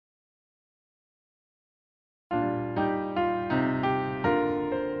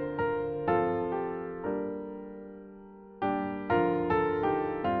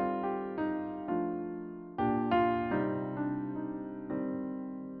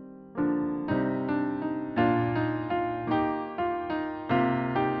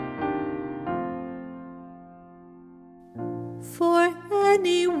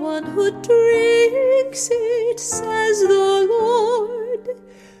anyone who drinks it, says the Lord,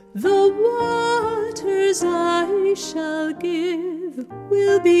 the waters I shall give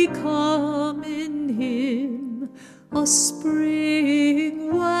will become in him a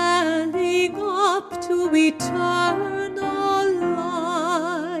spring welling up to eternal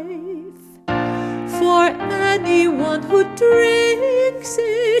life. For anyone who drinks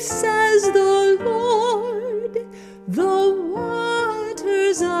it, says the Lord, the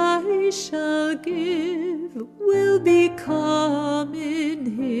waters I shall give will become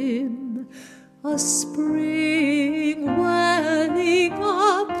in him a spring welling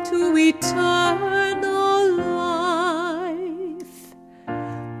up to eternal life.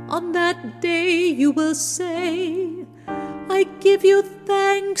 On that day you will say, I give you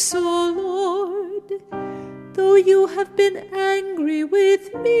thanks, O Lord, though you have been angry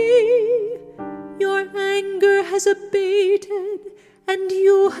with me, your anger has abated, and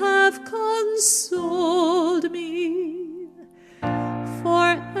you have consoled me. For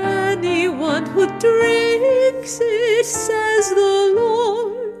anyone who drinks it, says the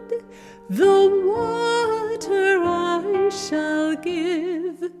Lord, the water I shall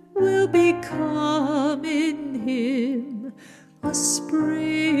give will become in him a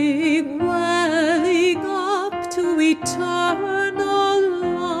spring welling up to eternal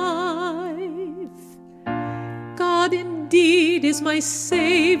life. God indeed is my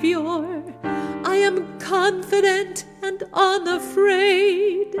Savior. I am confident and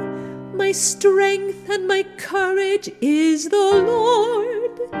unafraid. My strength and my courage is the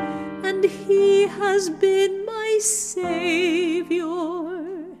Lord, and he has been my Savior.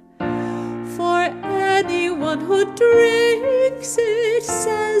 For anyone who drinks it,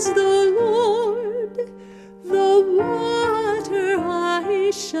 says the Lord, the water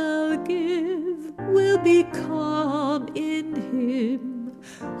I shall give will become in him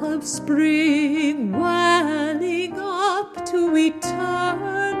a spring welling up to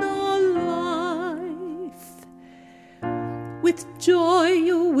eternal life. With joy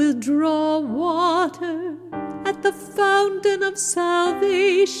you will draw water at the fountain of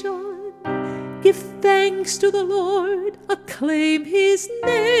salvation. Give thanks to the Lord, acclaim his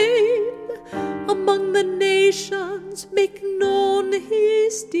name. Among the nations make known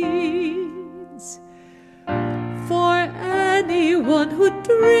his deeds. For anyone who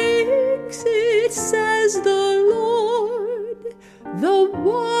drinks it, says the Lord, the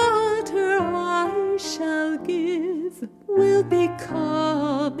water I shall give will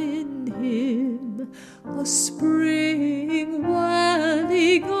become in him a spring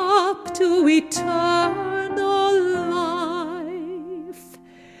welling up to eternal life.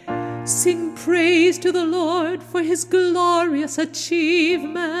 Sing praise to the Lord for his glorious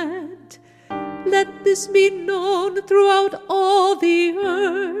achievement. Let this be known throughout all the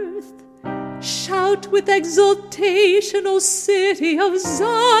earth. Shout with exultation, O city of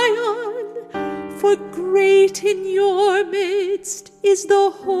Zion, for great in your midst is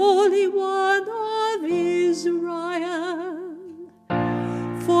the Holy One of Israel.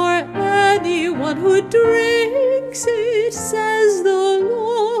 For anyone who drinks it, says the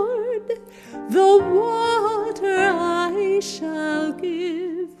Lord, the water I shall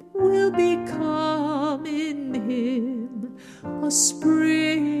give will become in him a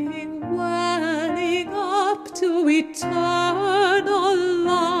spring welling up to eternal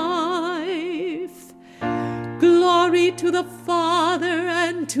life. Glory to the Father,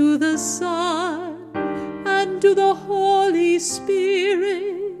 and to the Son, and to the Holy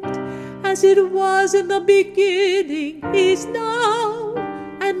Spirit, as it was in the beginning, is now,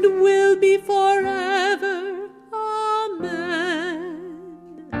 and will be forever. Amen.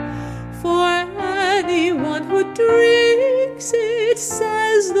 For anyone who drinks it,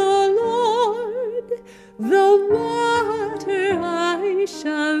 says the Lord, the water I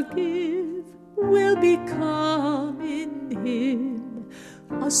shall give will become in him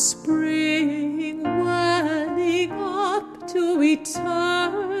a spring welling up to eternal